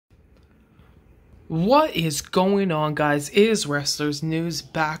What is going on, guys? It is Wrestlers News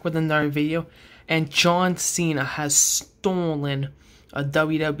back with another video, and John Cena has stolen a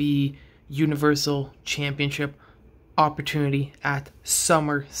WWE Universal Championship opportunity at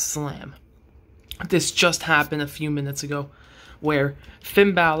SummerSlam. This just happened a few minutes ago, where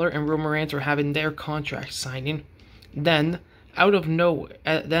Finn Balor and Roman Reigns were having their contract signing. Then, out of nowhere,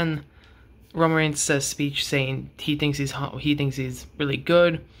 Roman Reigns says speech saying he thinks he's really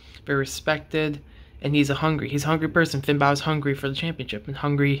good, very respected, and he's a hungry person. Finn Balor's hungry for the championship and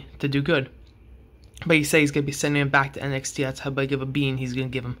hungry to do good. But he says he's going to be sending him back to NXT. That's how big of a bean he's going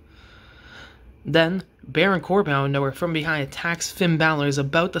to give him. Then, Baron Corbin out of nowhere from behind attacks Finn Balor, is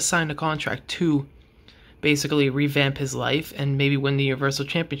about to sign a contract to basically revamp his life and maybe win the Universal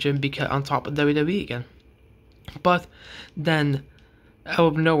Championship and be on top of WWE again. But then, out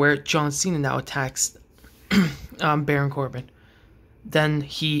of nowhere, John Cena now attacks Baron Corbin. Then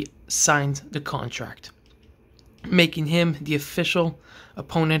he signs the contract, making him the official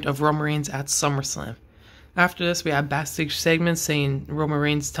opponent of Roman Reigns at SummerSlam. After this, we have backstage segments saying Roman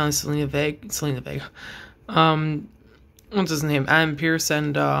Reigns telling Selena Vega, what's his name, Adam Pearce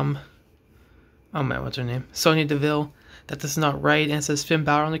and what's her name, Sonya Deville, that this is not right, and it says Finn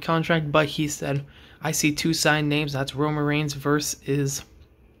Balor on the contract, but he said, I see two signed names, that's Roman Reigns versus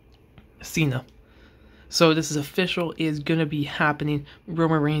Cena. So this is official, it is going to be happening.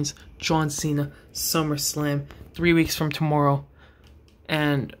 Roman Reigns, John Cena, SummerSlam, 3 weeks from tomorrow.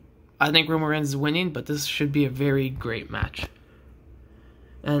 And I think Roman Reigns is winning, but this should be a very great match.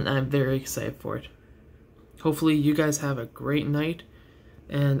 And I'm very excited for it. Hopefully you guys have a great night,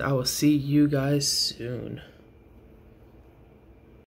 and I will see you guys soon.